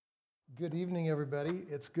Good evening, everybody.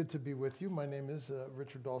 It's good to be with you. My name is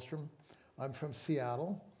Richard Dahlstrom. I'm from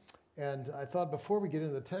Seattle. And I thought before we get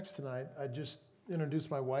into the text tonight, I'd just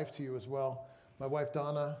introduce my wife to you as well. My wife,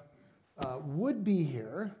 Donna, would be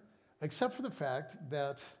here, except for the fact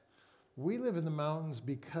that we live in the mountains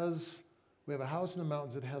because we have a house in the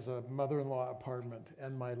mountains that has a mother-in-law apartment,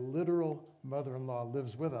 and my literal mother-in-law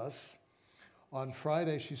lives with us. On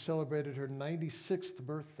Friday, she celebrated her 96th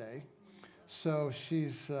birthday. So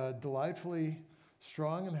she's delightfully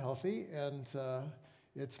strong and healthy, and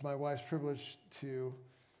it's my wife's privilege to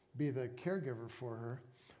be the caregiver for her.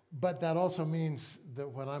 But that also means that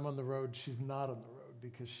when I'm on the road, she's not on the road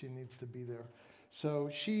because she needs to be there. So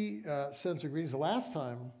she sends her greetings. The last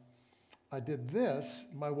time I did this,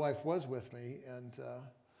 my wife was with me, and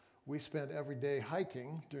we spent every day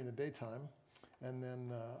hiking during the daytime, and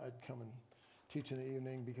then I'd come and teach in the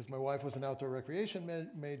evening because my wife was an outdoor recreation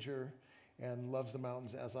major and loves the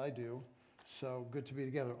mountains as I do. So good to be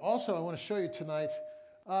together. Also, I want to show you tonight,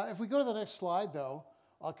 if we go to the next slide though,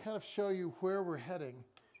 I'll kind of show you where we're heading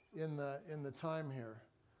in the time here.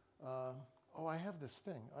 Oh, I have this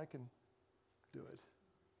thing. I can do it.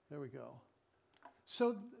 There we go.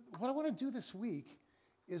 So what I want to do this week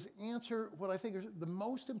is answer what I think are the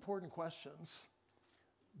most important questions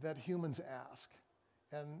that humans ask.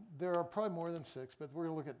 And there are probably more than 6, but we're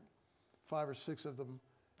going to look at 5 or 6 of them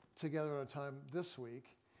together at a time this week.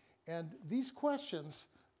 And these questions,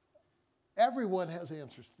 everyone has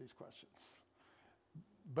answers to these questions.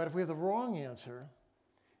 But if we have the wrong answer,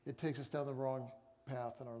 it takes us down the wrong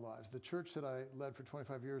path in our lives. The church that I led for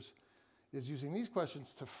 25 years is using these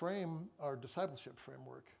questions to frame our discipleship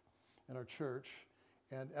framework in our church.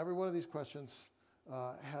 And every one of these questions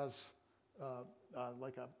has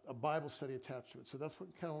like a Bible study attached to it. So that's kind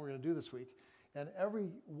of what we're going to do this week. And every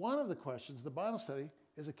one of the questions, the Bible study,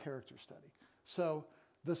 is a character study. So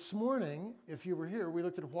this morning, if you were here, we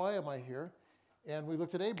looked at why am I here, and we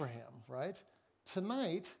looked at Abraham, right?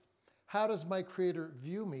 Tonight, how does my Creator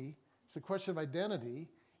view me? It's the question of identity.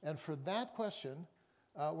 And for that question,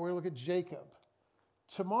 we're going to look at Jacob.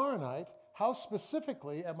 Tomorrow night, how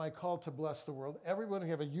specifically am I called to bless the world? Everyone, we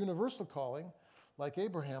have a universal calling, like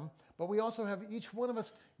Abraham, but we also have each one of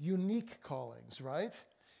us unique callings, right?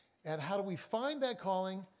 And how do we find that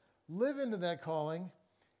calling, live into that calling,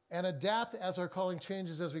 and adapt as our calling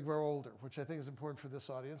changes as we grow older, which I think is important for this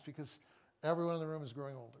audience because everyone in the room is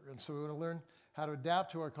growing older. And so we want to learn how to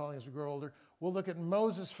adapt to our calling as we grow older. We'll look at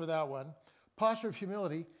Moses for that one. Posture of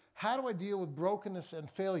humility. How do I deal with brokenness and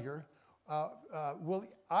failure? We'll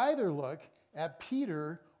either look at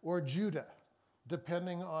Peter or Judah,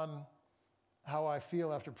 depending on how I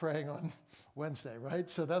feel after praying on Wednesday, right?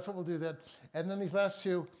 So that's what we'll do then. And then these last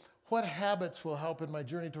 2, what habits will help in my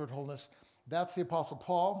journey toward wholeness? That's the Apostle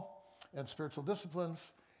Paul and spiritual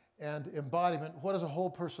disciplines and embodiment. What does a whole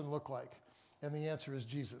person look like? And the answer is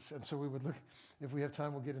Jesus. And so we would look, if we have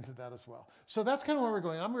time, we'll get into that as well. So that's kind of where we're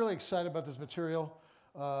going. I'm really excited about this material.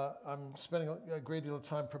 I'm spending a great deal of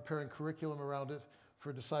time preparing curriculum around it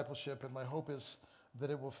for discipleship, and my hope is that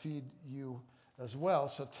it will feed you as well.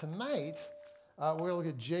 So tonight, we're going to look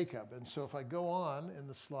at Jacob. And so if I go on in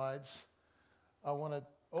the slides, I want to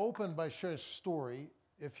open by sharing a story.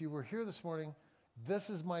 If you were here this morning,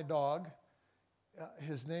 this is my dog.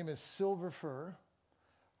 His name is Silver Fur.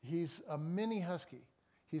 He's a mini husky.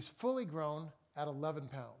 He's fully grown at 11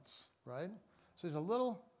 pounds, right?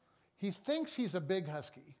 So he thinks he's a big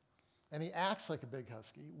husky, and he acts like a big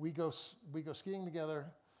husky. We go skiing together,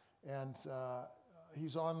 and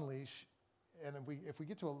he's on leash. And if we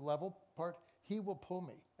get to a level part, he will pull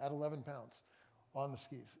me at 11 pounds on the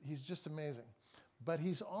skis. He's just amazing. But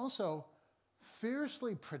he's also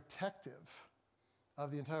fiercely protective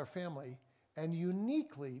of the entire family and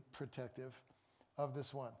uniquely protective of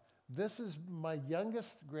this one. This is my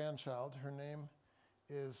youngest grandchild. Her name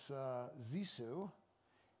is Zissou,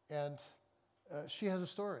 and she has a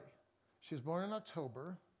story. She was born in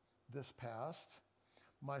October this past.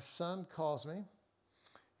 My son calls me.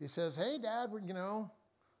 He says, "Hey, Dad,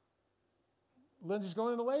 Lindsay's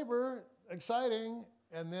going into labor. Exciting."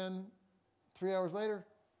 And then 3 hours later,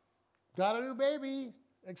 got a new baby,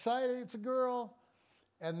 exciting, it's a girl.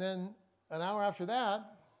 And then an hour after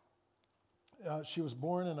that, she was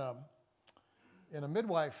born in a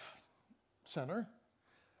midwife center.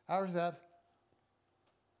 After that,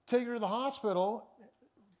 take her to the hospital,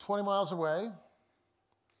 20 miles away.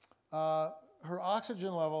 Her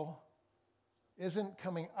oxygen level isn't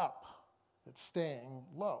coming up, it's staying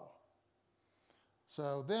low.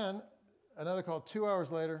 So then, another call 2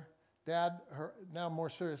 hours later, Dad, now more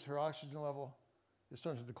serious, her oxygen level is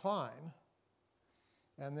starting to decline.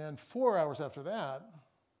 And then 4 hours after that,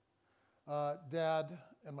 Dad,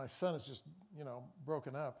 and my son is just,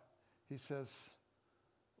 broken up. He says,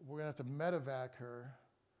 we're going to have to medevac her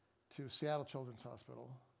to Seattle Children's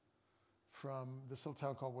Hospital from this little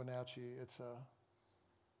town called Wenatchee. It's a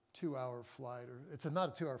 2-hour flight, or it's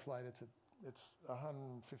not a 2-hour flight. It's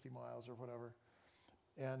 150 miles or whatever.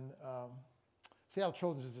 And Seattle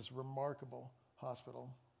Children's is this remarkable hospital.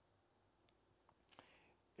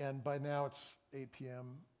 And by now it's 8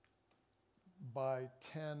 p.m. By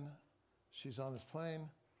 10, she's on this plane,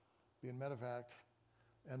 being medevaced.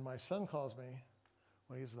 And my son calls me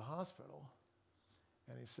when he's at the hospital,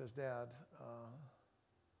 and he says, Dad,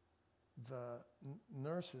 the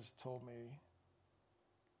nurses told me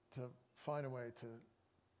to find a way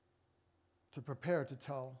to prepare to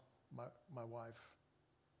tell my wife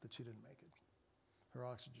that she didn't make it. Her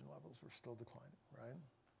oxygen levels were still declining, right?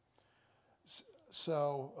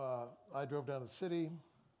 So I drove down to the city,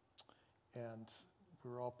 and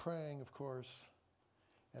we were all praying, of course,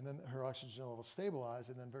 and then her oxygen levels stabilized,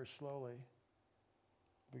 and then very slowly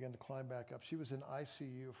began to climb back up. She was in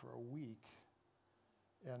ICU for a week,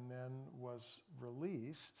 and then was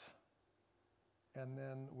released, and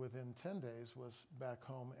then within 10 days was back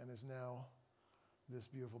home and is now this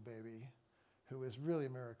beautiful baby who is really a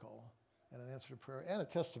miracle and an answer to prayer and a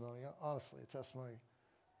testimony, honestly, a testimony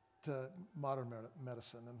to modern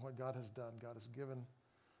medicine and what God has done. God has given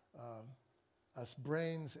us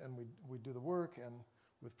brains, and we do the work, and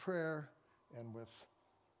with prayer and with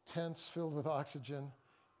tents filled with oxygen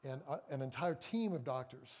and an entire team of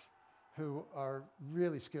doctors who are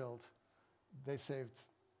really skilled. They saved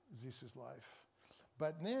Zisu's life.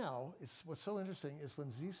 But now, what's so interesting is when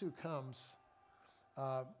Zisu comes,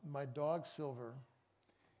 my dog Silver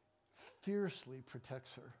fiercely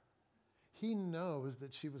protects her. He knows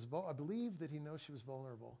that she was I believe that he knows she was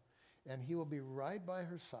vulnerable, and he will be right by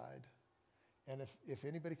her side. And if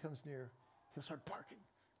anybody comes near, he'll start barking.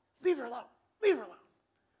 Leave her alone. Leave her alone.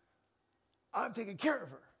 I'm taking care of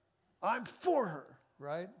her. I'm for her,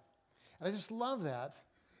 right? And I just love that,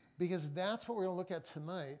 because that's what we're going to look at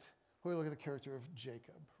tonight. We're going to look at the character of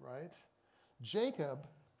Jacob, right? Jacob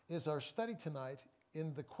is our study tonight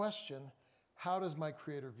in the question, how does my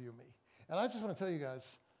Creator view me? And I just want to tell you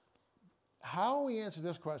guys, how we answer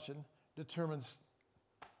this question determines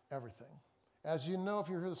everything. As you know, if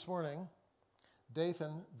you're here this morning,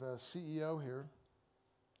 Dathan, the CEO here,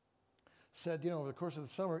 said, over the course of the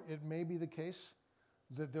summer, it may be the case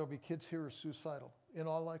that there'll be kids here who are suicidal, in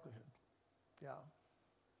all likelihood. Yeah.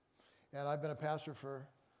 And I've been a pastor for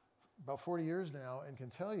about 40 years now, and can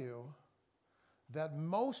tell you that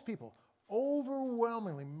most people,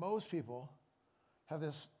 overwhelmingly most people, have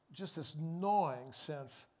this gnawing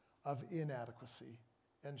sense of inadequacy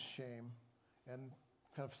and shame and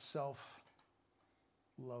kind of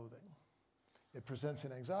self-loathing. It presents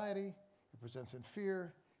in anxiety, it presents in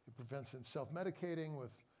fear, it presents in self-medicating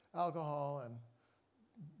with alcohol and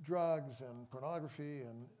drugs and pornography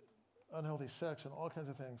and unhealthy sex and all kinds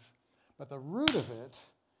of things. But the root of it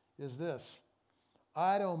is this: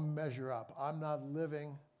 I don't measure up. I'm not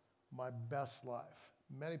living my best life.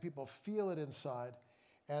 Many people feel it inside,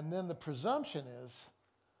 and then the presumption is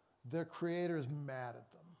their Creator is mad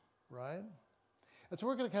at them, right? And so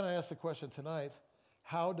we're going to kind of ask the question tonight,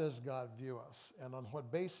 how does God view us? And on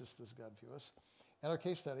what basis does God view us? And our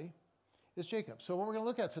case study is Jacob. So what we're going to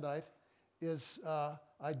look at tonight is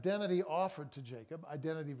identity offered to Jacob,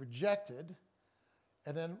 identity rejected,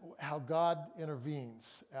 and then how God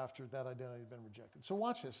intervenes after that identity has been rejected. So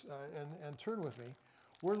watch this and turn with me.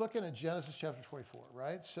 We're looking at Genesis chapter 24,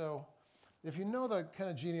 right? So if you know the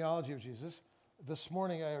kind of genealogy of Jesus, this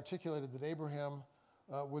morning I articulated that Abraham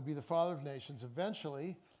would be the father of nations.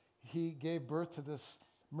 Eventually, he gave birth to this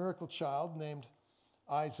miracle child named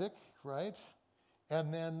Isaac, right?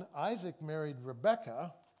 And then Isaac married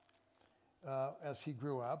Rebekah as he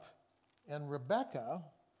grew up. And Rebekah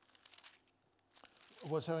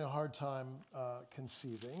was having a hard time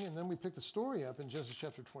conceiving. And then we pick the story up in Genesis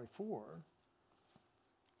chapter 24.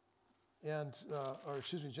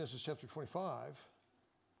 Genesis chapter 25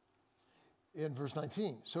 in verse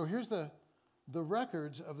 19. So here's the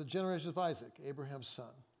records of the generations of Isaac, Abraham's son.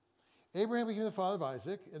 Abraham became the father of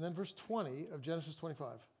Isaac, and then verse 20 of Genesis 25.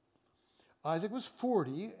 Isaac was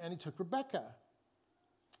 40, and he took Rebekah,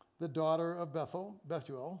 the daughter of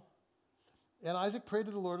Bethuel. And Isaac prayed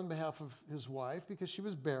to the Lord on behalf of his wife because she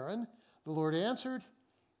was barren. The Lord answered,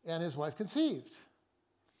 and his wife conceived.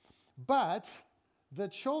 But the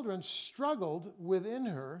children struggled within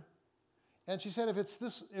her, and she said, if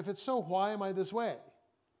it's so, why am I this way?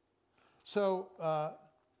 So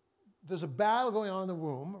there's a battle going on in the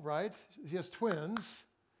womb, right? She has twins,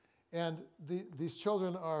 and these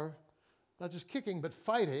children are not just kicking, but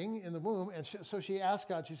fighting in the womb. And so she asked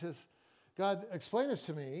God, she says, God, explain this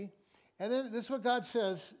to me. And then this is what God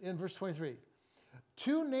says in verse 23.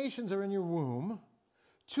 2 nations are in your womb.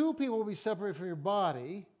 2 people will be separated from your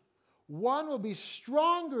body. One will be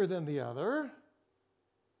stronger than the other.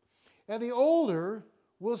 And the older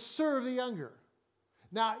will serve the younger.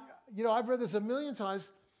 Now, I've read this a million times.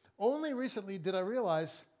 Only recently did I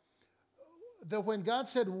realize that when God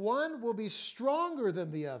said one will be stronger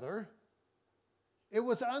than the other, it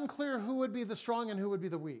was unclear who would be the strong and who would be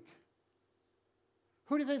the weak.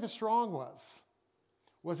 Who do you think the strong was?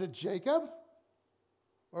 Was it Jacob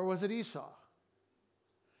or was it Esau?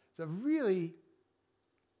 It's a really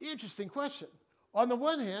interesting question. On the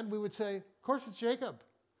one hand, we would say, of course it's Jacob.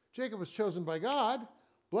 Jacob was chosen by God,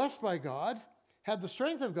 blessed by God, had the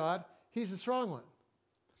strength of God. He's the strong one.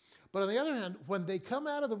 But on the other hand, when they come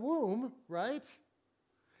out of the womb, right,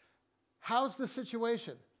 how's the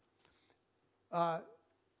situation?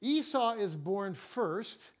 Esau is born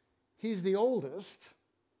first. He's the oldest.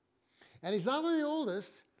 And he's not only the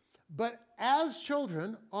oldest, but as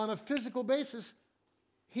children, on a physical basis,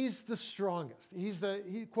 he's the strongest.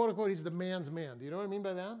 Quote unquote, he's the man's man. Do you know what I mean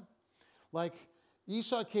by that? Like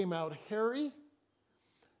Esau came out hairy.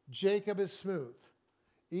 Jacob is smooth.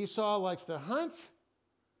 Esau likes to hunt.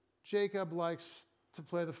 Jacob likes to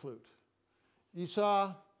play the flute.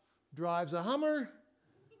 Esau drives a Hummer.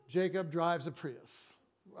 Jacob drives a Prius.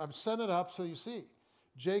 I'm setting it up so you see.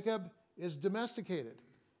 Jacob is domesticated.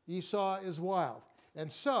 Esau is wild.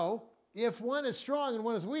 And so, if one is strong and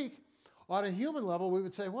one is weak, on a human level, we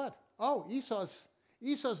would say what? Oh, Esau's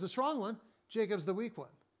the strong one. Jacob's the weak one.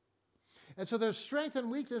 And so there's strength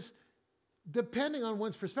and weakness depending on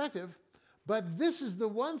one's perspective. But this is the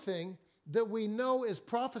one thing that we know is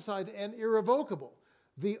prophesied and irrevocable.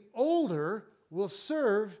 The older will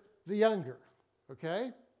serve the younger.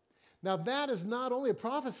 Okay? Now that is not only a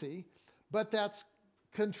prophecy, but that's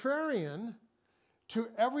contrarian to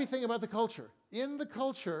everything about the culture. In the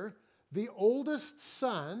culture, the oldest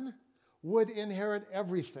son would inherit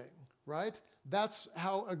everything, right? That's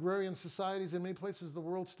how agrarian societies in many places of the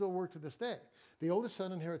world still work to this day. The oldest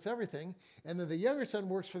son inherits everything, and then the younger son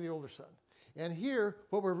works for the older son. And here,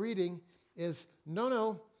 what we're reading is,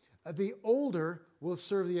 no, the older will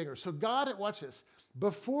serve the younger. So God, watch this,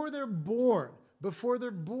 before they're born,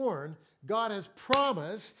 God has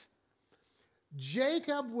promised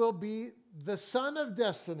Jacob will be the son of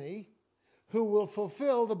destiny who will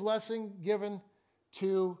fulfill the blessing given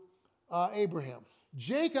to Abraham.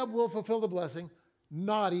 Jacob will fulfill the blessing,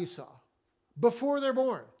 not Esau. Before they're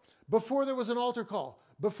born, before there was an altar call,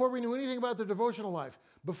 before we knew anything about their devotional life,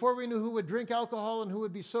 before we knew who would drink alcohol and who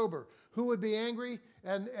would be sober, who would be angry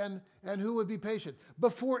and who would be patient.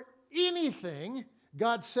 Before anything,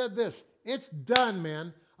 God said this, it's done,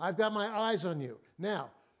 man. I've got my eyes on you.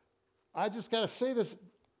 Now, I just got to say this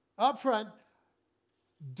up front.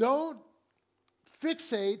 Don't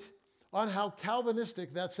fixate on how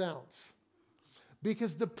Calvinistic that sounds.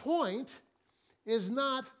 Because the point is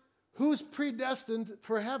not who's predestined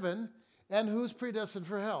for heaven and who's predestined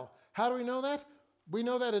for hell. How do we know that? We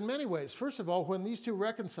know that in many ways. First of all, when these two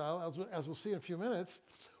reconcile, as we'll see in a few minutes,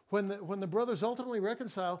 when the brothers ultimately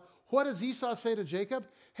reconcile, what does Esau say to Jacob?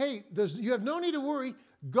 Hey, you have no need to worry.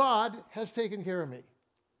 God has taken care of me.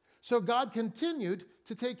 So God continued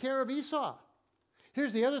to take care of Esau.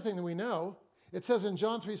 Here's the other thing that we know. It says in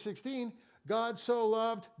John 3:16, God so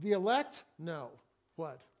loved the elect? No.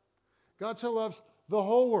 What? God so loves the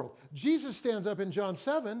whole world. Jesus stands up in John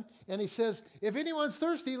 7 and he says, if anyone's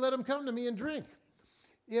thirsty, let him come to me and drink.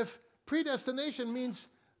 If predestination means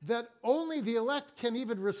that only the elect can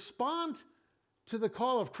even respond to the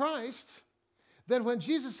call of Christ, then when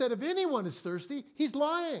Jesus said, if anyone is thirsty, he's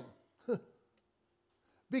lying.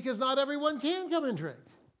 Because not everyone can come and drink.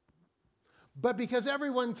 But because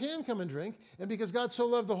everyone can come and drink, and because God so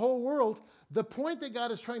loved the whole world, the point that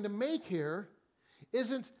God is trying to make here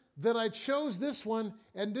isn't that I chose this one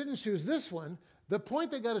and didn't choose this one. The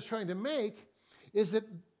point that God is trying to make is that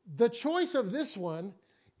the choice of this one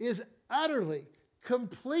is utterly,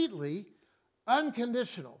 completely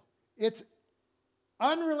unconditional. It's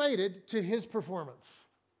unrelated to his performance.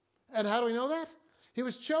 And how do we know that? He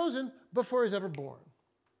was chosen before he was ever born.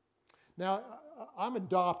 Now, I'm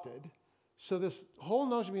adopted, so this whole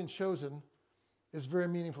notion of being chosen is very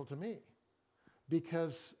meaningful to me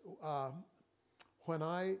because when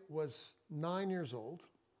I was 9 years old,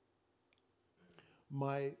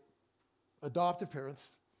 my adoptive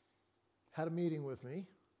parents had a meeting with me,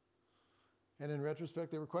 and in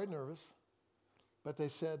retrospect, they were quite nervous, but they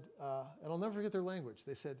said, and I'll never forget their language,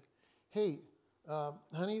 they said, hey,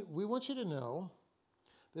 honey, we want you to know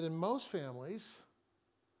that in most families,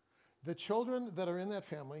 the children that are in that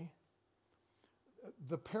family,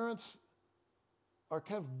 the parents are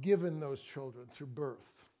kind of given those children through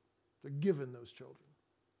birth. They're given those children.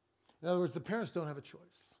 In other words, the parents don't have a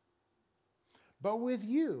choice. But with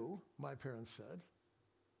you, my parents said,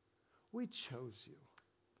 we chose you.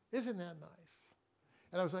 Isn't that nice?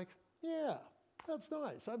 And I was like, yeah, that's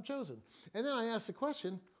nice. I'm chosen. And then I asked the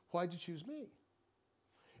question, why'd you choose me?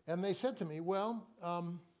 And they said to me, well,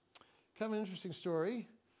 kind of an interesting story.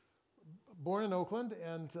 Born in Oakland,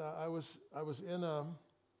 and I was in an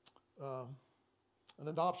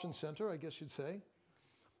adoption center, I guess you'd say.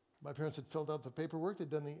 My parents had filled out the paperwork. They'd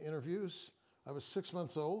done the interviews. I was 6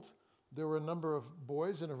 months old. There were a number of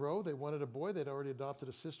boys in a row. They wanted a boy. They'd already adopted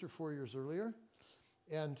a sister 4 years earlier.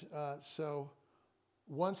 And so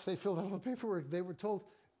once they filled out all the paperwork, they were told,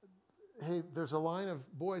 hey, there's a line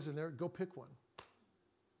of boys in there. Go pick one.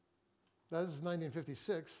 Now, this is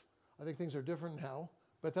 1956. I think things are different now,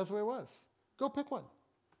 but that's the way it was. Go pick one.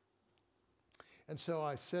 And so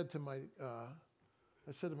I said to my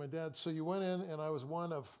dad, so you went in and I was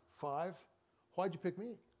one of 5. Why'd you pick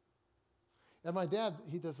me? And my dad,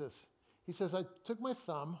 he does this. He says, I took my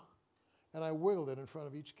thumb and I wiggled it in front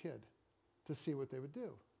of each kid to see what they would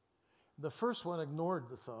do. The first one ignored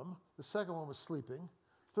the thumb. The second one was sleeping.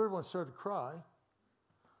 Third one started to cry.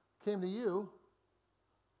 Came to you,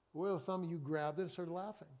 wiggled the thumb, and you grabbed it and started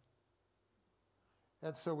laughing.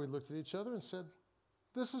 And so we looked at each other and said,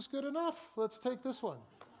 this is good enough. Let's take this one.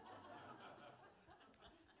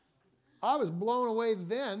 I was blown away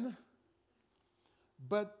then,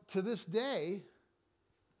 but to this day,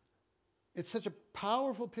 it's such a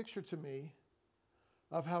powerful picture to me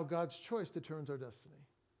of how God's choice determines our destiny,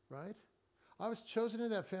 right? I was chosen in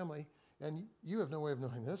that family, and you have no way of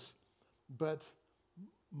knowing this, but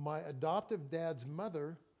my adoptive dad's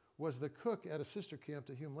mother was the cook at a sister camp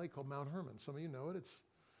to Hume Lake called Mount Hermon. Some of you know it. It's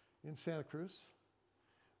in Santa Cruz.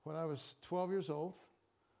 When I was 12 years old,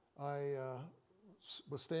 I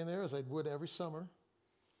was staying there as I would every summer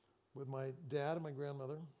with my dad and my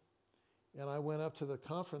grandmother. And I went up to the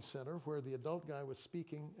conference center where the adult guy was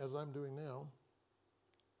speaking, as I'm doing now.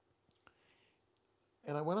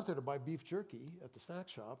 And I went up there to buy beef jerky at the snack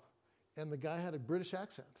shop, and the guy had a British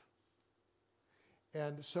accent.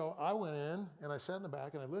 And so I went in, and I sat in the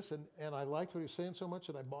back, and I listened, and I liked what he was saying so much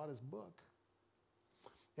that I bought his book.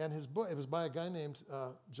 And his book, it was by a guy named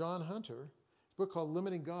John Hunter, his book called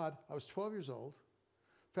Limiting God. I was 12 years old.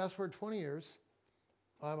 Fast forward 20 years,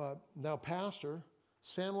 I'm a now pastor,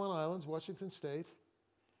 San Juan Islands, Washington State,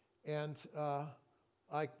 and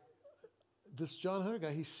this John Hunter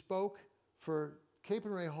guy, he spoke for Cape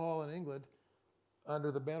and Ray Hall in England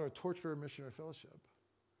under the banner of Torchbearer Missionary Fellowship.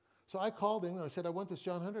 So I called him and I said, I want this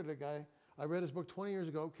John Hunter guy. I read his book 20 years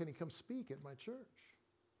ago. Can he come speak at my church?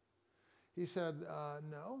 He said,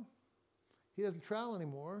 no. He doesn't travel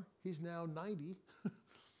anymore. He's now 90.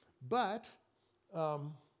 But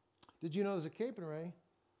did you know there's a Cape and Ray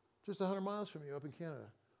just 100 miles from you up in Canada?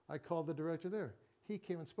 I called the director there. He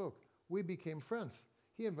came and spoke. We became friends.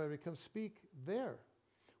 He invited me to come speak there.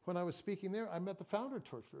 When I was speaking there, I met the founder of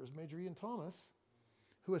Torchbearers, Major Ian Thomas,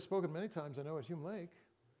 who has spoken many times, I know, at Hume Lake,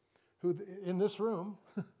 who in this room,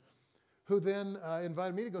 who then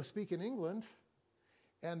invited me to go speak in England.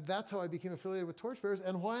 And that's how I became affiliated with Torchbearers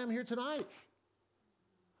and why I'm here tonight.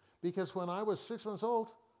 Because when I was 6 months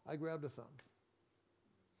old, I grabbed a thumb.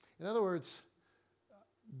 In other words,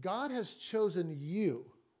 God has chosen you.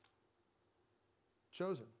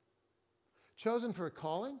 Chosen. Chosen for a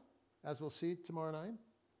calling, as we'll see tomorrow night.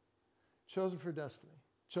 Chosen for destiny.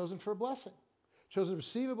 Chosen for a blessing. Chosen to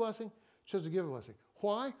receive a blessing. Chosen to give a blessing.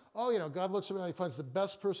 Why? Oh, God looks around and he finds the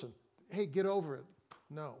best person. Hey, get over it.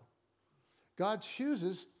 No. God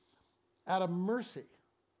chooses out of mercy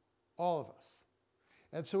all of us.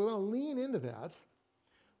 And so we want to lean into that.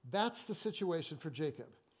 That's the situation for Jacob.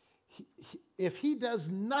 If he does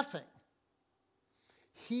nothing,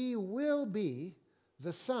 he will be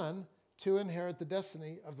the son to inherit the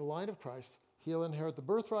destiny of the line of Christ. He'll inherit the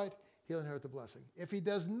birthright. He'll inherit the blessing. If he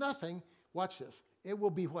does nothing, watch this. It will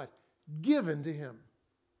be what? Given to him.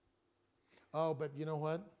 Oh, but you know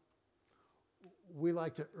what? We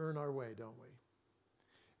like to earn our way, don't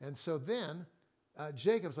we? And so then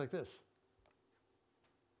Jacob's like this.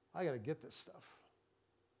 I got to get this stuff,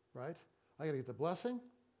 right? I got to get the blessing.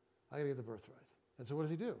 I got to get the birthright. And so what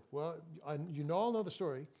does he do? Well, you all know the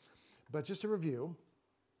story, but just to review,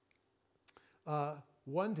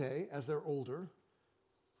 one day as they're older,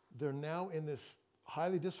 they're now in this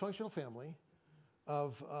highly dysfunctional family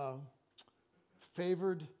of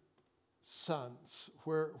favored sons,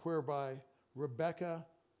 whereby Rebekah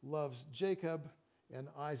loves Jacob and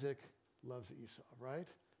Isaac loves Esau, right?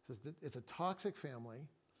 So it's a toxic family.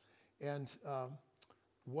 And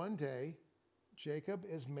one day, Jacob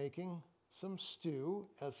is making some stew,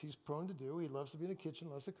 as he's prone to do. He loves to be in the kitchen,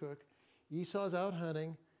 loves to cook. Esau's out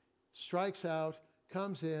hunting, strikes out,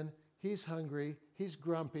 comes in. He's hungry. He's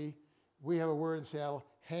grumpy. We have a word in Seattle,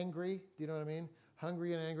 hangry. Do you know what I mean?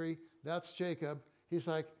 Hungry and angry. That's Jacob. He's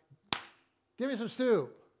like, give me some stew.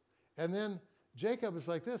 And then Jacob is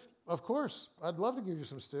like this, of course, I'd love to give you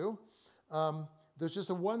some stew. There's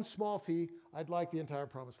just a one small fee. I'd like the entire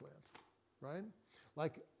promised land, right?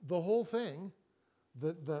 Like the whole thing,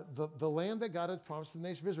 the land that God had promised the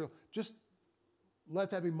nation of Israel, just let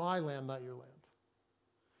that be my land, not your land.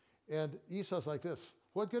 And Esau's like this,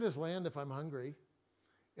 what good is land if I'm hungry?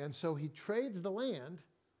 And so he trades the land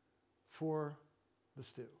for the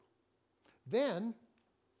stew. Then,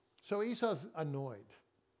 so Esau's annoyed,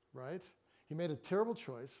 right? He made a terrible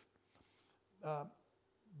choice, but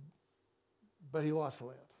he lost the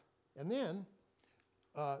land. And then,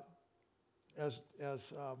 as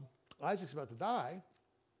Isaac's about to die,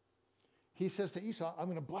 he says to Esau, I'm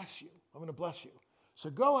going to bless you. I'm going to bless you. So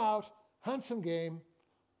go out, hunt some game,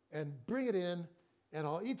 and bring it in, and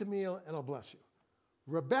I'll eat the meal, and I'll bless you.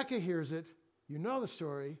 Rebekah hears it. You know the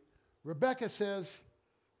story. Rebekah says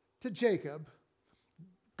to Jacob,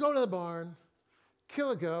 go to the barn, kill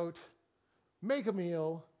a goat, make a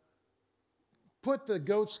meal, put the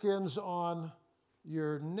goat skins on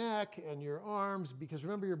your neck and your arms, because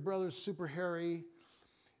remember your brother's super hairy.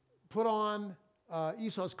 Put on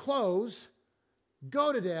Esau's clothes,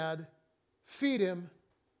 go to dad, feed him,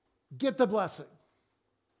 get the blessing.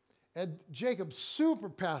 And Jacob's super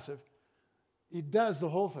passive. He does the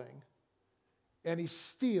whole thing, and he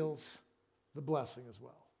steals the blessing as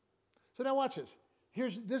well. So now watch this.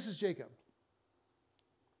 This is Jacob.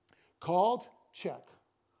 Called? Check.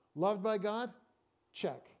 Loved by God?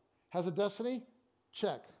 Check. Has a destiny?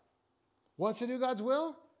 Check. Wants to do God's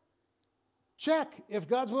will? Check. If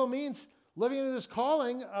God's will means living into this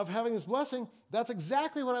calling of having this blessing, that's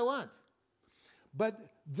exactly what I want. But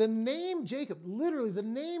the name Jacob, literally the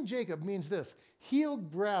name Jacob means this, heel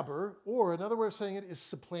grabber, or another way of saying it is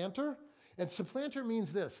supplanter. And supplanter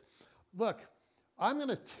means this. Look, I'm going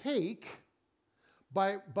to take,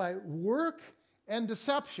 by work and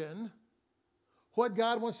deception, what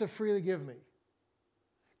God wants to freely give me.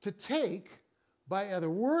 To take, by either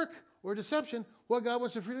work or deception, what God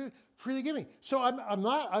wants to freely give me. So I'm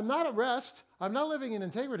not at rest. I'm not living in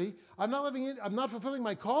integrity. I'm not fulfilling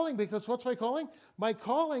my calling, because what's my calling? My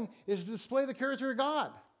calling is to display the character of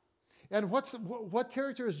God. And what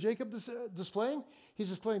character is Jacob displaying? He's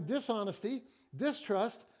displaying dishonesty,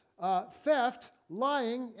 distrust, theft,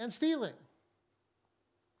 lying, and stealing.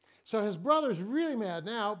 So his brother's really mad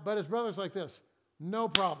now, but his brother's like this, no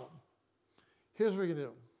problem. Here's what we can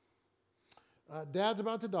do. Dad's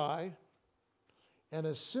about to die, and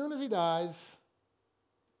as soon as he dies,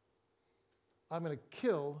 I'm going to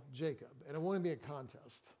kill Jacob. And it won't even be a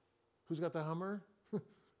contest. Who's got the Hummer?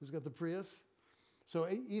 Who's got the Prius? So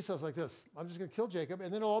Esau's like this, I'm just going to kill Jacob,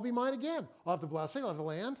 and then it'll all be mine again. I'll have the blessing, I'll have the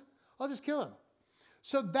land, I'll just kill him.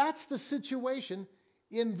 So that's the situation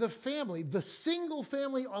in the family, the single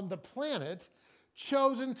family on the planet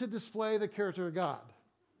chosen to display the character of God.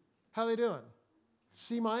 How are they doing?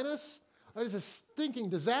 C minus? It's a stinking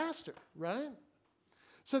disaster, right?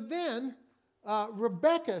 So then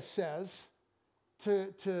Rebekah says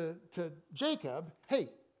to Jacob, hey,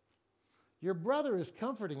 your brother is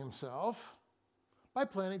comforting himself by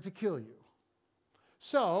planning to kill you.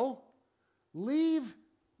 So leave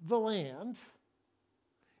the land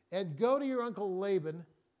and go to your uncle Laban,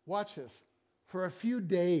 watch this, for a few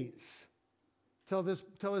days till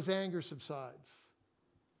his anger subsides.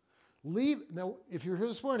 Now, if you're here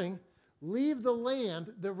this morning, leave the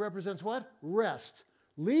land that represents what? Rest.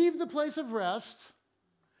 Leave the place of rest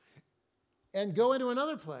and go into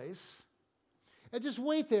another place and just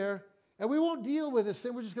wait there, and we won't deal with this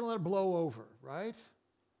thing. We're just going to let it blow over, right?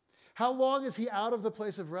 How long is he out of the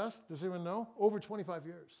place of rest? Does anyone know? Over 25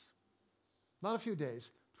 years. Not a few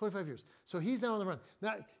days, 25 years. So he's now on the run.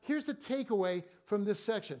 Now, here's the takeaway from this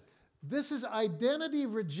section. This is identity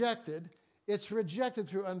rejected. It's rejected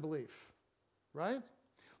through unbelief, right?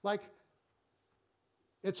 Like,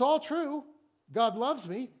 it's all true. God loves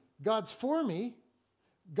me. God's for me.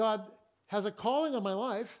 God has a calling on my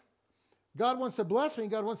life. God wants to bless me.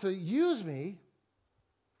 God wants to use me.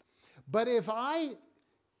 But if I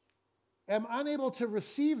am unable to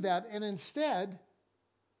receive that and instead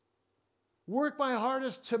work my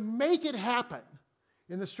hardest to make it happen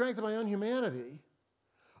in the strength of my own humanity,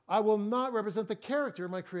 I will not represent the character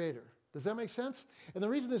of my Creator. Does that make sense? And the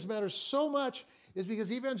reason this matters so much is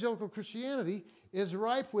because evangelical Christianity is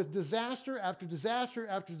ripe with disaster after disaster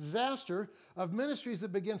after disaster of ministries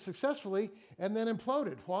that began successfully and then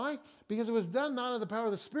imploded. Why? Because it was done not out of the power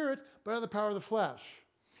of the Spirit, but out of the power of the flesh.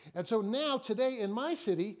 And so now, today in my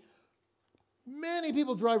city, many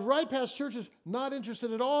people drive right past churches not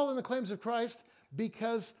interested at all in the claims of Christ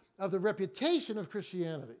because of the reputation of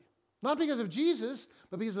Christianity. Not because of Jesus,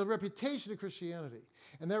 but because of the reputation of Christianity.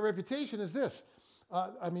 And that reputation is this.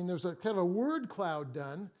 There's a kind of a word cloud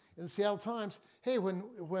done in the Seattle Times. Hey,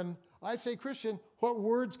 when I say Christian, what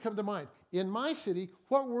words come to mind? In my city,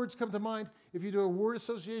 what words come to mind? If you do a word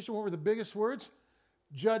association, what were the biggest words?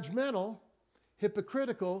 Judgmental,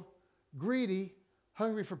 hypocritical, greedy,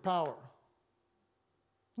 hungry for power.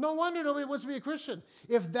 No wonder nobody wants to be a Christian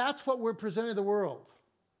if that's what we're presenting to the world.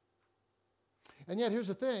 And yet, here's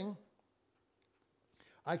the thing.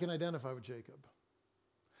 I can identify with Jacob.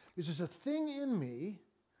 Because there's a thing in me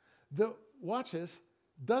that, watch this,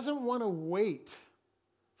 doesn't want to wait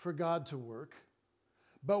for God to work,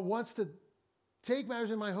 but wants to take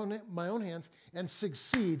matters in my own hands and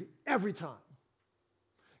succeed every time.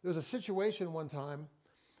 There was a situation one time.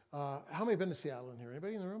 How many have been to Seattle in here?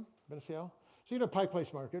 Anybody in the room been to Seattle? So you know Pike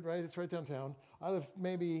Place Market, right? It's right downtown. I live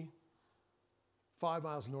maybe 5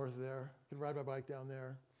 miles north of there. I can ride my bike down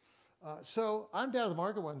there. So I'm down at the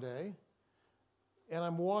market one day, and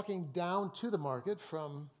I'm walking down to the market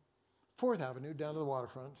from 4th Avenue down to the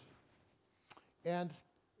waterfront. And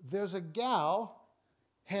there's a gal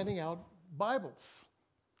handing out Bibles,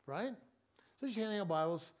 right? So she's handing out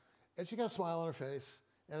Bibles, and she got a smile on her face,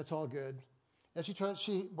 and it's all good. And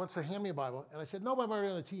she wants to hand me a Bible. And I said, no, but I'm already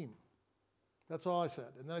on the team. That's all I said.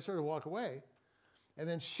 And then I started to walk away. And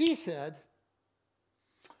then she said,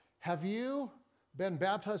 have you been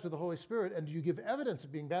baptized with the Holy Spirit, and do you give evidence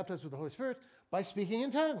of being baptized with the Holy Spirit by speaking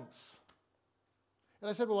in tongues? And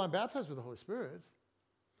I said, well, I'm baptized with the Holy Spirit,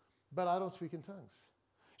 but I don't speak in tongues.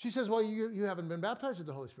 She says, well, you haven't been baptized with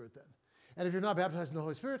the Holy Spirit then. And if you're not baptized in the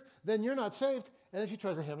Holy Spirit, then you're not saved. And then she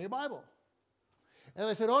tries to hand me a Bible. And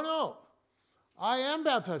I said, oh, no, I am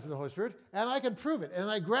baptized in the Holy Spirit, and I can prove it. And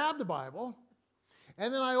I grabbed the Bible,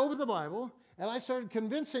 and then I opened the Bible, and I started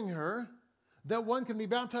convincing her that one can be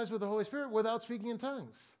baptized with the Holy Spirit without speaking in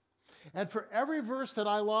tongues. And for every verse that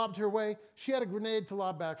I lobbed her way, she had a grenade to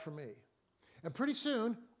lob back for me. And pretty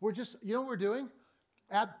soon, you know what we're doing?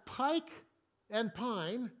 At Pike and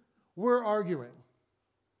Pine, we're arguing.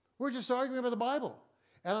 We're just arguing about the Bible.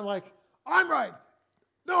 And I'm like, I'm right.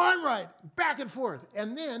 No, I'm right. Back and forth.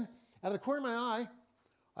 And then, out of the corner of my eye,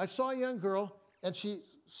 I saw a young girl, and she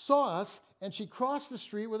saw us, and she crossed the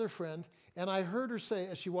street with her friend, and I heard her say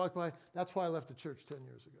as she walked by, that's why I left the church 10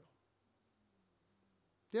 years ago.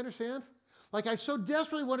 Do you understand? Like, I so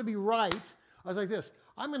desperately want to be right. I was like this,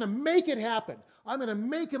 I'm going to make it happen. I'm going to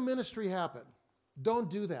make a ministry happen. Don't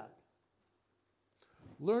do that.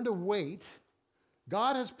 Learn to wait.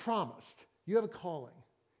 God has promised. You have a calling.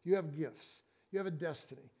 You have gifts. You have a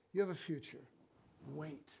destiny. You have a future.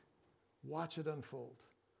 Wait. Watch it unfold.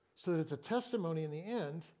 So that it's a testimony in the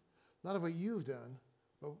end, not of what you've done,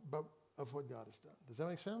 but of what God has done. Does that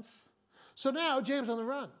make sense? So now Jacob's on the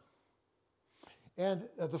run. And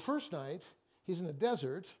the first night, he's in the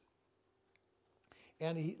desert,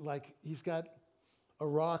 and he's got a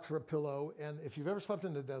rock for a pillow. And if you've ever slept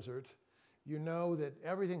in the desert, you know that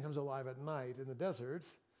everything comes alive at night in the desert,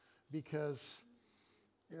 because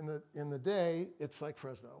in the day, it's like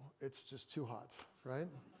Fresno. It's just too hot, right?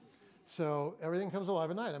 So everything comes alive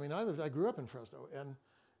at night. I mean, I grew up in Fresno, and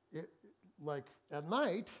at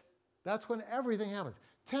night, that's when everything happens.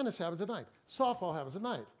 Tennis happens at night. Softball happens at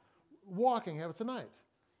night. Walking happens at night.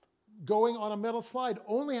 Going on a metal slide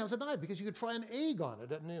only happens at night because you could fry an egg on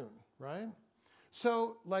it at noon, right?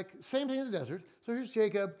 So, same thing in the desert. So here's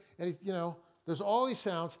Jacob, and he's, there's all these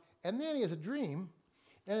sounds, and then he has a dream,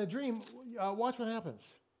 and in a dream, watch what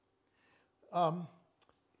happens.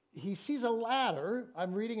 He sees a ladder.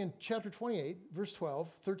 I'm reading in chapter 28, verse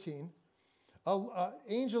 12, 13.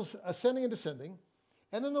 Angels ascending and descending,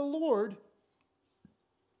 and then the Lord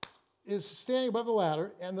is standing above the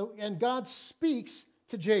ladder, and God speaks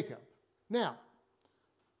to Jacob. Now,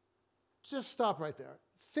 just stop right there.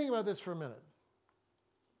 Think about this for a minute.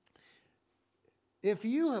 If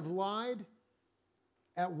you have lied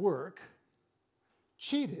at work,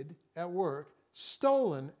 cheated at work,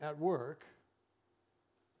 stolen at work,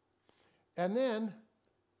 and then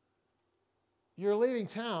you're leaving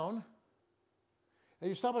town, and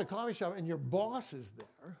you stop at a coffee shop, and your boss is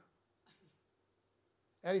there,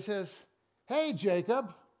 and he says, hey,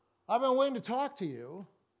 Jacob, I've been waiting to talk to you.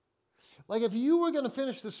 If you were going to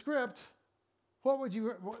finish the script, what would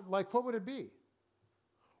it be?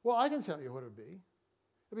 Well, I can tell you what it would be.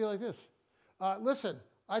 It'd be like this. Listen,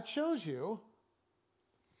 I chose you,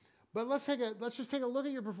 but let's just take a look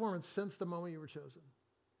at your performance since the moment you were chosen.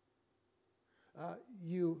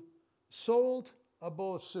 You sold a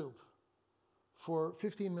bowl of soup for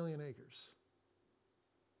 15 million acres.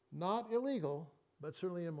 Not illegal, but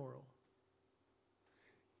certainly immoral.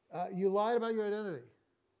 You lied about your identity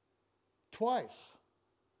twice.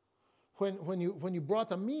 When you brought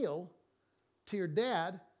the meal to your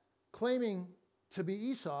dad, claiming to be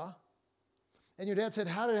Esau, and your dad said,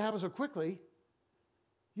 "How did it happen so quickly?"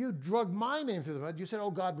 You drugged my name through the mud. You said,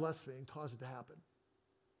 "Oh, God bless me," and caused it to happen.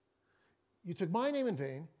 You took my name in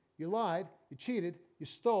vain. You lied. You cheated. You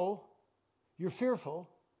stole. You're fearful.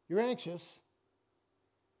 You're anxious.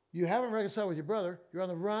 You haven't reconciled with your brother. You're on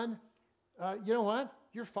the run. You know what?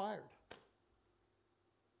 You're fired.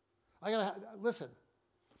 Listen.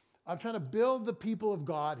 I'm trying to build the people of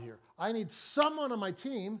God here. I need someone on my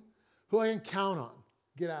team who I can count on.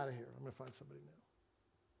 Get out of here. I'm going to find somebody new.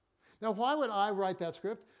 Now, why would I write that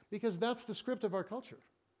script? Because that's the script of our culture.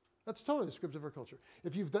 That's totally the script of our culture.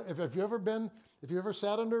 If you've ever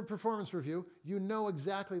sat under a performance review, you know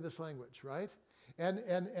exactly this language, right?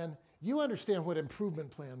 And you understand what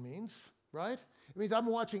improvement plan means, right? It means I'm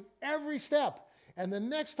watching every step, and the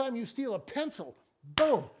next time you steal a pencil,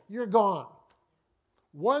 boom, you're gone.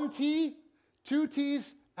 1 T, 2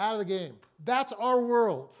 T's, out of the game. That's our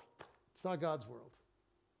world. It's not God's world.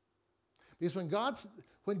 Because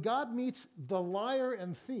when God meets the liar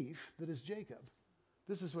and thief that is Jacob,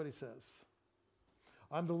 this is what he says.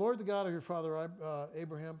 I'm the Lord, the God of your father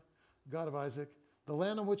Abraham, God of Isaac. The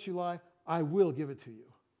land on which you lie, I will give it to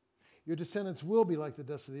you. Your descendants will be like the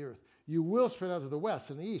dust of the earth. You will spread out to the west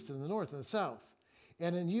and the east and the north and the south.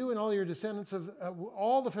 And in you and all your descendants of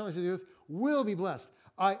all the families of the earth will be blessed.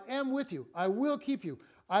 I am with you. I will keep you.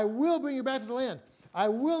 I will bring you back to the land. I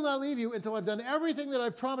will not leave you until I've done everything that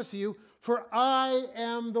I've promised to you, for I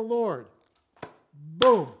am the Lord.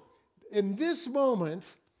 Boom. In this moment,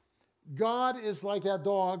 God is like that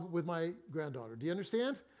dog with my granddaughter. Do you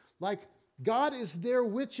understand? Like God is there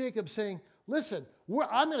with Jacob saying, listen,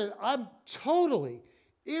 I'm totally,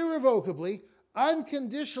 irrevocably,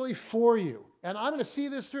 unconditionally for you. And I'm going to see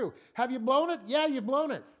this through. Have you blown it? Yeah, you've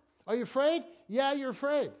blown it. Are you afraid? Yeah, you're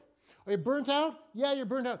afraid. Are you burnt out? Yeah, you're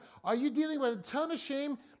burnt out. Are you dealing with a ton of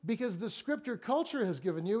shame because the script your culture has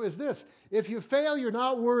given you is this: if you fail, you're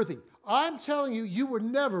not worthy. I'm telling you, you were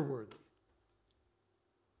never worthy.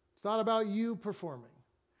 It's not about you performing.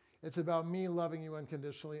 It's about me loving you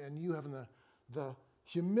unconditionally and you having the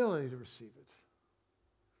humility to receive it.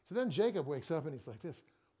 So then Jacob wakes up and he's like this: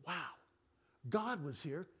 wow, God was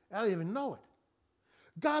here. I didn't even know it.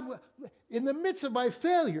 In the midst of my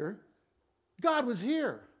failure, God was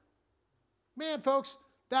here. Man, folks,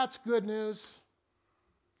 that's good news.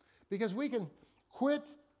 Because we can quit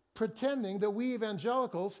pretending that we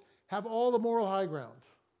evangelicals have all the moral high ground.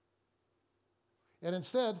 And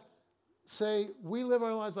instead, say, we live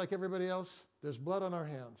our lives like everybody else. There's blood on our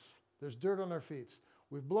hands. There's dirt on our feet.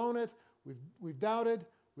 We've blown it. We've doubted.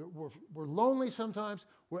 We're lonely sometimes.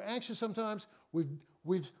 We're anxious sometimes.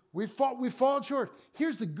 We've fallen short.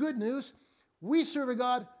 Here's the good news. We serve a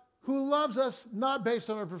God who loves us not based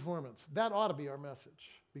on our performance. That ought to be our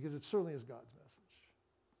message, because it certainly is God's message.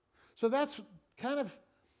 So that's kind of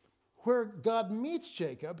where God meets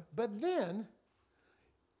Jacob. But then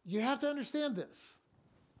you have to understand this.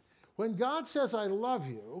 When God says, I love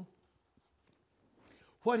you,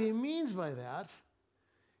 what he means by that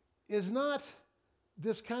is not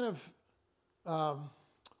this kind of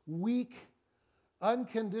weak,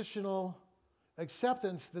 unconditional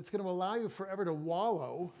acceptance that's going to allow you forever to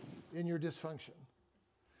wallow in your dysfunction.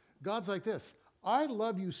 God's like this: I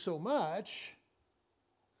love you so much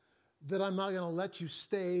that I'm not going to let you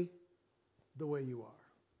stay the way you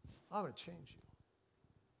are. I'm going to change you.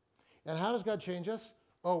 And how does God change us?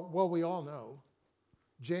 Oh, well, we all know.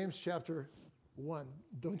 James chapter 1.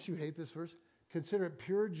 Don't you hate this verse? Consider it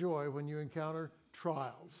pure joy when you encounter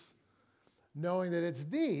trials, knowing that it's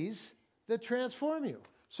these that transform you.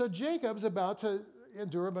 So Jacob's about to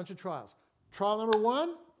endure a bunch of trials. Trial number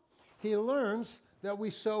 1, he learns that we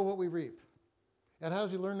sow what we reap. And how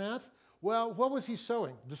does he learn that? Well, what was he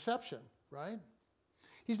sowing? Deception, right?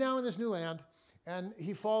 He's now in this new land, and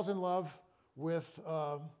he falls in love with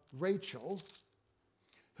Rachel,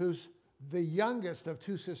 who's the youngest of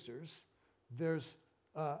 2 sisters. There's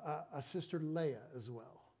a sister Leah as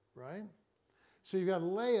well, right? So you've got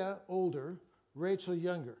Leah older, Rachel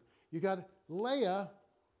younger. You got Leah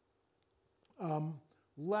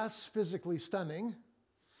less physically stunning.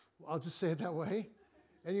 I'll just say it that way.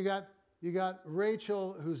 And you got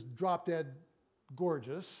Rachel, who's drop dead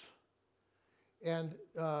gorgeous. And,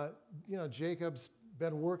 Jacob's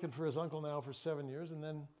been working for his uncle now for 7 years. And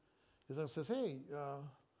then his uncle says, hey,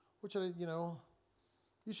 what should I,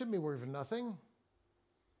 you shouldn't be working for nothing.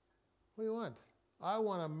 What do you want? I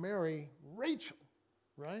want to marry Rachel,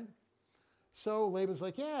 right? So Laban's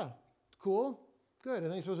like, yeah, cool, good. And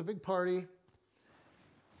then he throws a big party.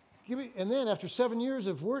 And then after 7 years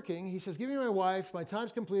of working, he says, give me my wife. My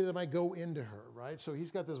time's completed. I might go into her, right? So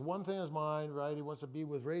he's got this one thing in his mind, right? He wants to be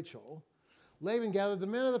with Rachel. Laban gathered the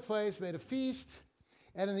men of the place, made a feast.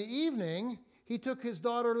 And in the evening, he took his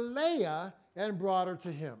daughter Leah and brought her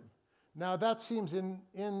to him. Now that seems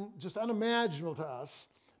just unimaginable to us.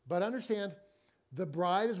 But understand, the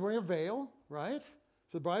bride is wearing a veil, right?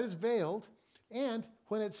 So the bride is veiled. And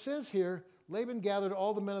when it says here, Laban gathered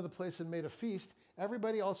all the men of the place and made a feast,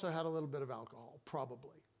 everybody also had a little bit of alcohol,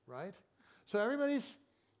 probably, right? So everybody's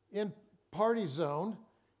in party zone.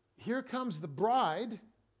 Here comes the bride,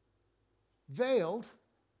 veiled.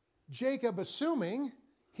 Jacob assuming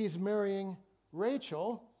he's marrying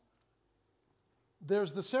Rachel.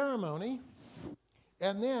 There's the ceremony.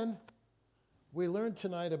 And then we learned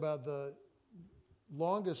tonight about the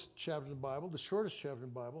longest chapter in the Bible, the shortest chapter in the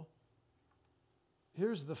Bible.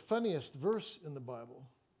 Here's the funniest verse in the Bible.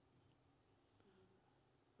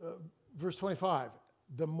 Verse 25,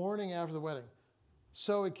 the morning after the wedding.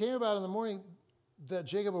 So it came about in the morning that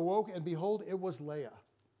Jacob awoke, and behold, it was Leah.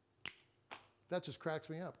 That just cracks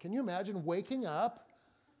me up. Can you imagine waking up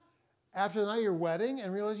after the night of your wedding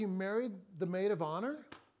and realize you married the maid of honor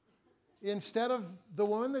instead of the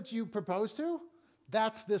woman that you proposed to?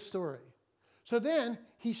 That's this story. So then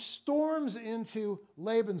he storms into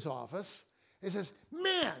Laban's office and says,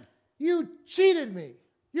 man, you cheated me.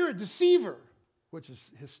 You're a deceiver, which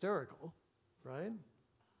is hysterical, right?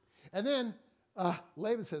 And then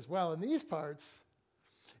Laban says, well, in these parts,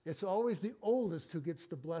 it's always the oldest who gets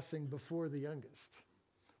the blessing before the youngest,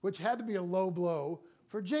 which had to be a low blow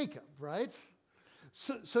for Jacob, right?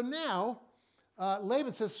 So now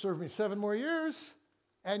Laban says, serve me 7 more years,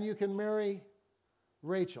 and you can marry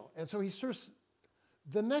Rachel. And so he serves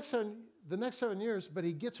the next 7 years, but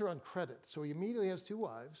he gets her on credit. So he immediately has 2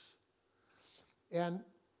 wives. And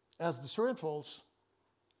as the story unfolds,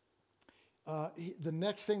 the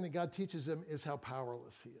next thing that God teaches him is how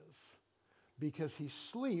powerless he is. Because he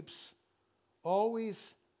sleeps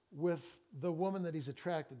always with the woman that he's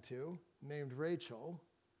attracted to, named Rachel,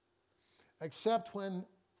 except when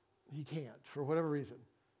he can't, for whatever reason.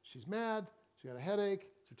 She's mad, she's got a headache,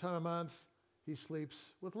 it's her time of month, he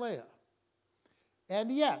sleeps with Leah.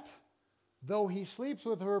 And yet, though he sleeps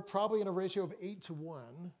with her probably in a ratio of 8-1,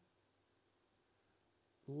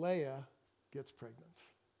 Leah gets pregnant.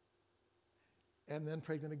 And then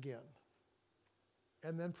pregnant again.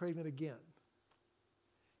 And then pregnant again.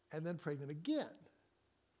 And then pregnant again.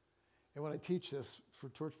 And when I teach this for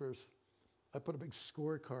torchbearers, I put a big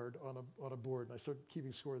scorecard on a board, and I start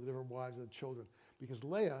keeping score of the different wives and children, because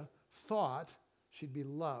Leah thought she'd be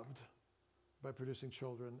loved by producing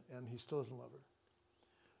children, and he still doesn't love her.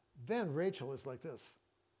 Then Rachel is like this.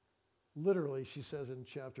 Literally, she says in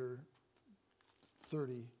chapter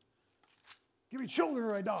 30, give me children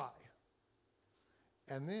or I die.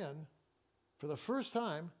 And then, for the first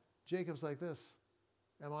time, Jacob's like this.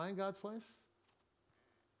 Am I in God's place?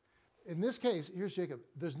 In this case, here's Jacob.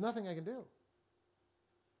 There's nothing I can do.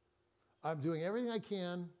 I'm doing everything I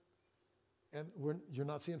can, and you're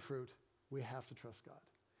not seeing fruit. We have to trust God.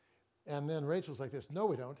 And then Rachel's like this. No,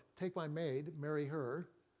 we don't. Take my maid, marry her,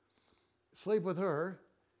 sleep with her,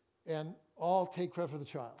 and all take credit for the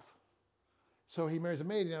child. So he marries a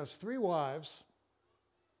maid. He now has 3 wives.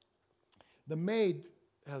 The maid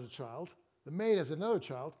has a child. The maid has another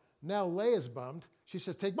child. Now Leah's bummed. She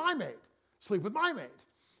says, take my maid. Sleep with my maid.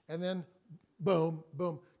 And then, boom,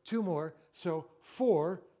 boom, 2 more. So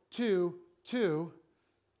 4, 2, 2.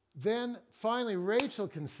 Then finally Rachel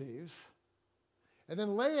conceives. And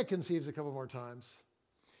then Leah conceives a couple more times.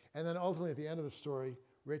 And then ultimately at the end of the story,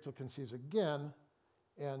 Rachel conceives again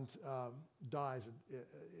and dies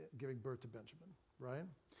giving birth to Benjamin, right?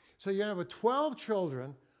 So you end up with 12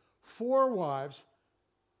 children, 4 wives,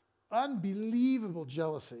 unbelievable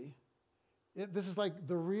jealousy. This is like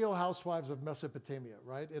the Real Housewives of Mesopotamia,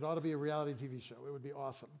 right? It ought to be a reality TV show. It would be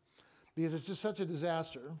awesome because it's just such a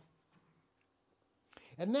disaster.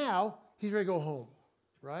 And now he's ready to go home,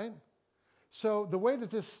 right? So the way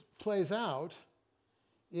that this plays out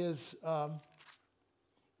is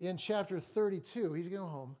in chapter 32, he's going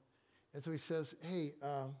home. And so he says, hey,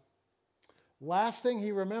 last thing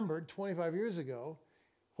he remembered 25 years ago,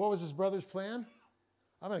 what was his brother's plan?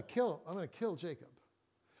 I'm going to kill Jacob.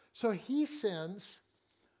 So he sends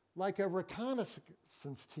like a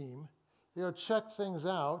reconnaissance team. They go check things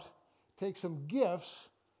out, take some gifts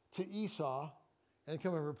to Esau, and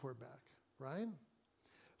come and report back, right?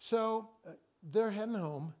 So they're heading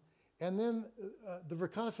home, and then the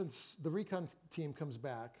recon team comes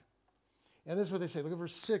back, and this is what they say. Look at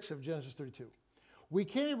verse 6 of Genesis 32. We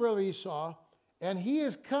came to brother Esau, and he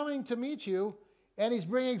is coming to meet you, and he's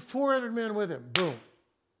bringing 400 men with him. Boom.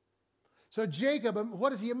 So Jacob,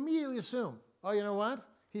 what does he immediately assume? Oh, you know what?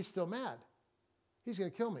 He's still mad. He's going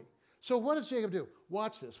to kill me. So what does Jacob do?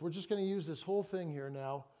 Watch this. We're just going to use this whole thing here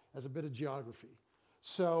now as a bit of geography.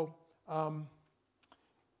 So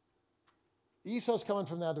Esau's coming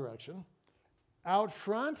from that direction. Out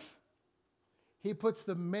front, he puts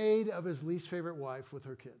the maid of his least favorite wife with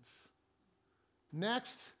her kids.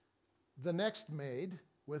 Next, the next maid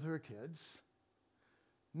with her kids.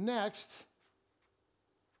 Next,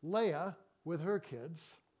 Leah with her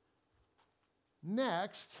kids.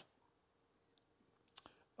 Next,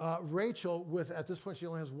 Rachel with, at this point she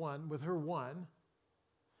only has one, with her one.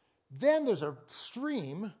 Then there's a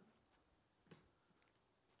stream,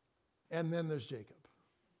 and then there's Jacob.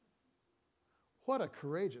 What a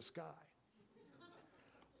courageous guy.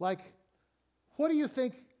 Like, what do you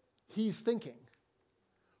think he's thinking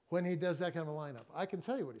when he does that kind of a lineup? I can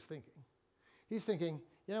tell you what he's thinking. He's thinking,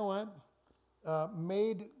 you know what?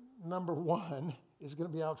 Maid number one is going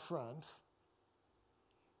to be out front.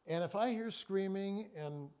 And if I hear screaming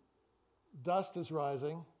and dust is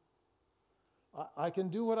rising, I can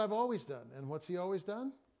do what I've always done. And what's he always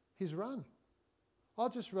done? He's run. I'll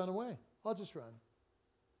just run away. I'll just run.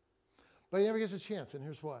 But he never gets a chance, and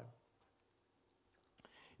here's why.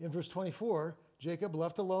 In verse 24, Jacob,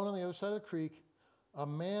 left alone on the other side of the creek, a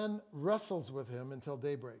man wrestles with him until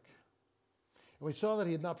daybreak. And we saw that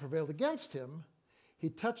he had not prevailed against him. He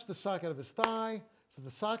touched the socket of his thigh, so the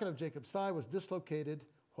socket of Jacob's thigh was dislocated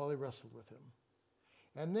while he wrestled with him.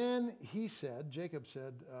 And then he said, Jacob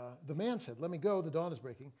said, the man said, let me go, the dawn is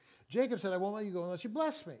breaking. Jacob said, I won't let you go unless you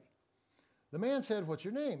bless me. The man said, what's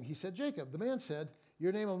your name? He said, Jacob. The man said,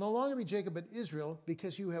 your name will no longer be Jacob but Israel,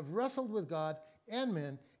 because you have wrestled with God and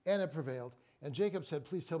men and have prevailed. And Jacob said,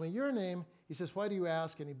 please tell me your name. He says, why do you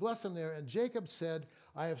ask? And he blessed him there. And Jacob said,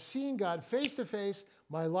 I have seen God face to face.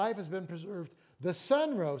 My life has been preserved. The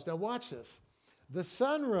sun rose. Now watch this. The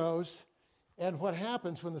sun rose, and what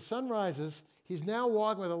happens when the sun rises, he's now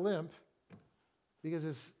walking with a limp because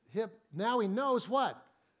his hip, now he knows what?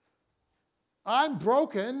 I'm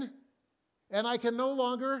broken, and I can no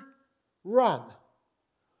longer run.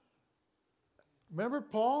 Remember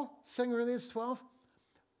Paul saying in Corinthians 12?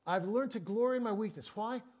 I've learned to glory in my weakness.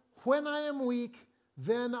 Why? When I am weak,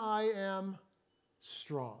 then I am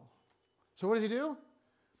strong. So what does he do?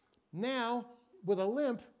 Now, with a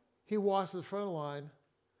limp, he walks to the front of the line,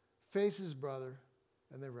 faces his brother,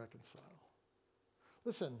 and they reconcile.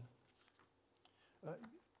 Listen,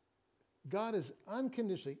 God is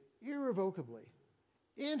unconditionally, irrevocably,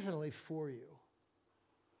 infinitely for you.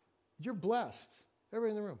 You're blessed.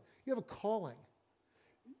 Everybody in the room. You have a calling.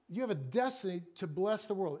 You have a destiny to bless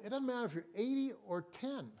the world. It doesn't matter if you're 80 or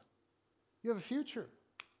 10. You have a future.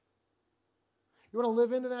 You want to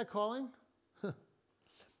live into that calling?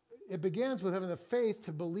 It begins with having the faith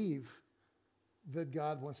to believe that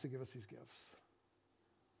God wants to give us these gifts.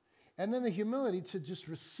 And then the humility to just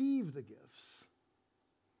receive the gifts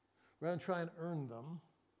rather than try and earn them.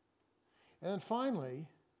 And then finally,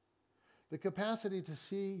 the capacity to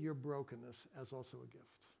see your brokenness as also a gift.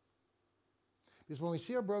 Because when we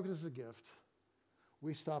see our brokenness as a gift,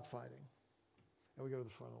 we stop fighting and we go to the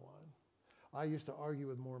front of the line. I used to argue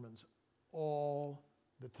with Mormons all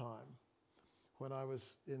the time. When I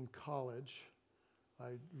was in college,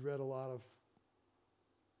 I read a lot of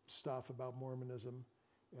stuff about Mormonism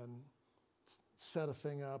and set a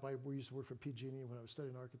thing up. We used to work for PG&E when I was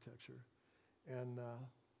studying architecture. And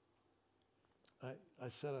I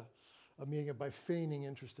set a meeting up by feigning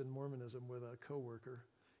interest in Mormonism with a coworker.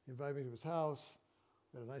 He invited me to his house.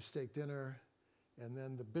 We had a nice steak dinner. And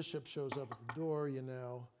then the bishop shows up at the door, you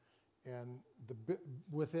know. And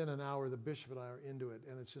within an hour, the bishop and I are into it.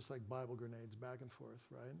 And it's just like Bible grenades back and forth,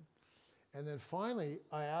 right? And then finally,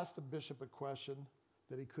 I asked the bishop a question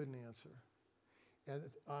that he couldn't answer. And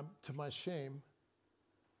to my shame,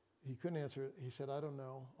 he couldn't answer it. He said, I don't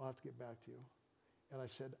know. I'll have to get back to you. And I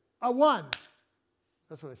said, I won.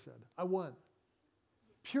 That's what I said. I won.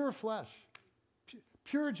 Pure flesh.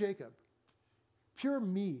 Pure Jacob. Pure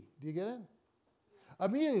me. Do you get it?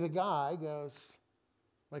 Immediately the guy goes,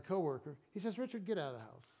 my coworker, he says, Richard, get out of the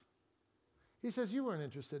house. He says, you weren't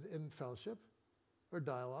interested in fellowship or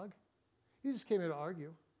dialogue. You just came here to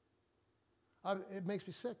argue. It makes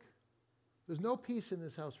me sick. There's no peace in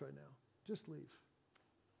this house right now. Just leave.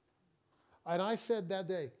 And I said that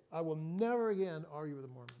day, I will never again argue with a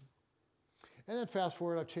Mormon. And then fast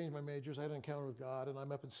forward, I've changed my majors. I had an encounter with God, and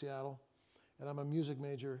I'm up in Seattle, and I'm a music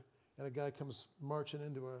major, and a guy comes marching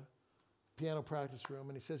into a piano practice room,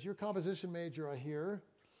 and he says, "You're a composition major, I hear.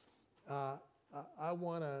 I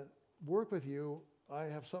want to work with you. I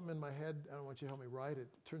have something in my head. I want you to help me write it."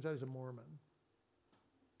 Turns out he's a Mormon.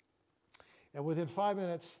 And within 5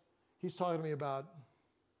 minutes, he's talking to me about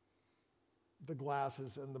the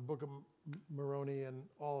glasses and the Book of Moroni and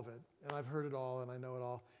all of it. And I've heard it all, and I know it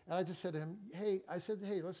all. And I just said to him, hey,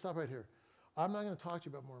 let's stop right here. I'm not going to talk to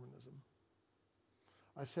you about Mormonism.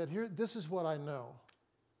 I said, this is what I know.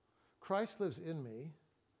 Christ lives in me,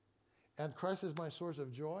 and Christ is my source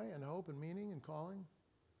of joy and hope and meaning and calling,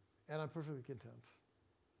 and I'm perfectly content.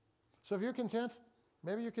 So if you're content,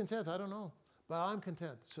 maybe you're content, I don't know. But I'm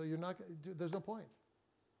content, so there's no point.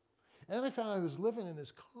 And then I found out he was living in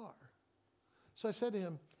his car. So I said to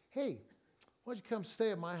him, hey, why don't you come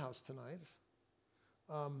stay at my house tonight?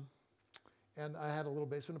 And I had a little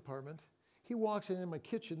basement apartment. He walks in my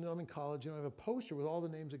kitchen, I'm in college, I have a poster with all the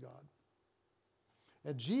names of God.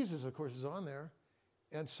 And Jesus, of course, is on there,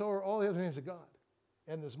 and so are all the other names of God.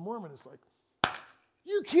 And this Mormon is like,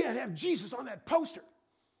 you can't have Jesus on that poster.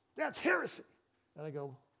 That's heresy. And I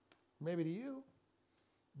go, maybe to you,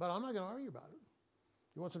 but I'm not going to argue about it.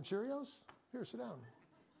 You want some Cheerios? Here, sit down.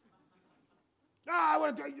 I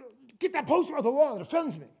want to get that poster off the wall. It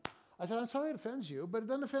offends me. I said, I'm sorry it offends you, but it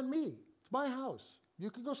doesn't offend me. It's my house. You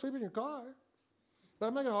can go sleep in your car, but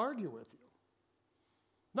I'm not going to argue with you.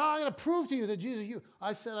 No, I'm going to prove to you that Jesus is you.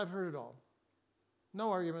 I said, I've heard it all. No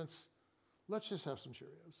arguments. Let's just have some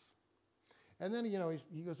Cheerios. And then,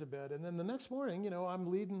 he goes to bed. And then the next morning, I'm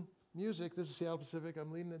leading music. This is Seattle Pacific.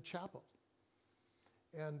 I'm leading a chapel.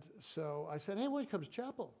 And so I said, hey, why don't you come to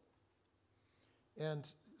chapel? And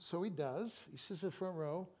so he does. He sits in the front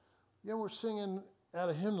row. We're singing out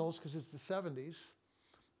of hymnals because it's the 70s.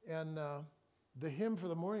 And the hymn for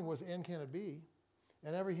the morning was And Can It Be?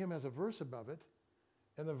 And every hymn has a verse above it.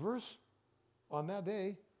 And the verse on that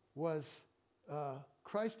day was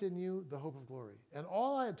Christ in you, the hope of glory. And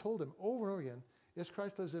all I had told him over and over again is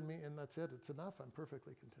Christ lives in me, and that's it. It's enough. I'm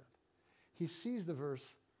perfectly content. He sees the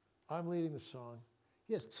verse. I'm leading the song.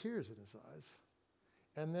 He has tears in his eyes.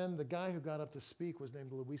 And then the guy who got up to speak was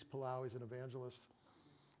named Luis Palau. He's an evangelist.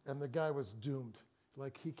 And the guy was doomed.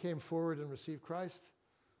 Like, he came forward and received Christ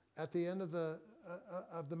at the end of the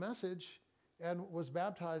message and was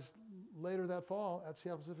baptized later that fall at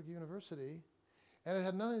Seattle Pacific University. And it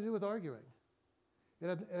had nothing to do with arguing.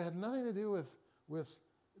 It had nothing to do with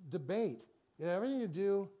debate. It had everything to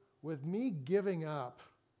do with me giving up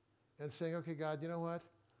and saying, okay, God, you know what?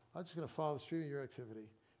 I'm just going to follow the stream of your activity.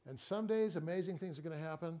 And some days amazing things are going to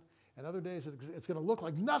happen, and other days it's going to look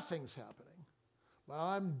like nothing's happening. But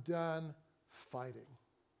I'm done fighting.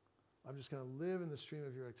 I'm just going to live in the stream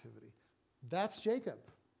of your activity. That's Jacob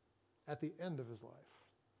at the end of his life.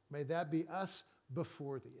 May that be us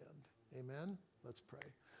before the end. Amen? Let's pray.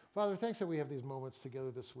 Father, thanks that we have these moments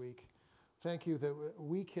together this week. Thank you that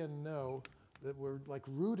we can know that we're like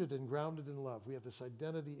rooted and grounded in love. We have this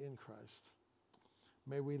identity in Christ.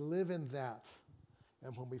 May we live in that.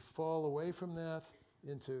 And when we fall away from that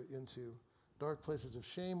into dark places of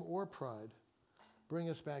shame or pride, bring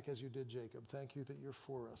us back as you did Jacob. Thank you that you're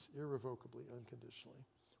for us, irrevocably, unconditionally.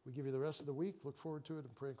 We give you the rest of the week. Look forward to it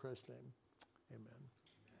and pray in Christ's name. Amen.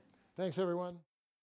 Thanks, everyone.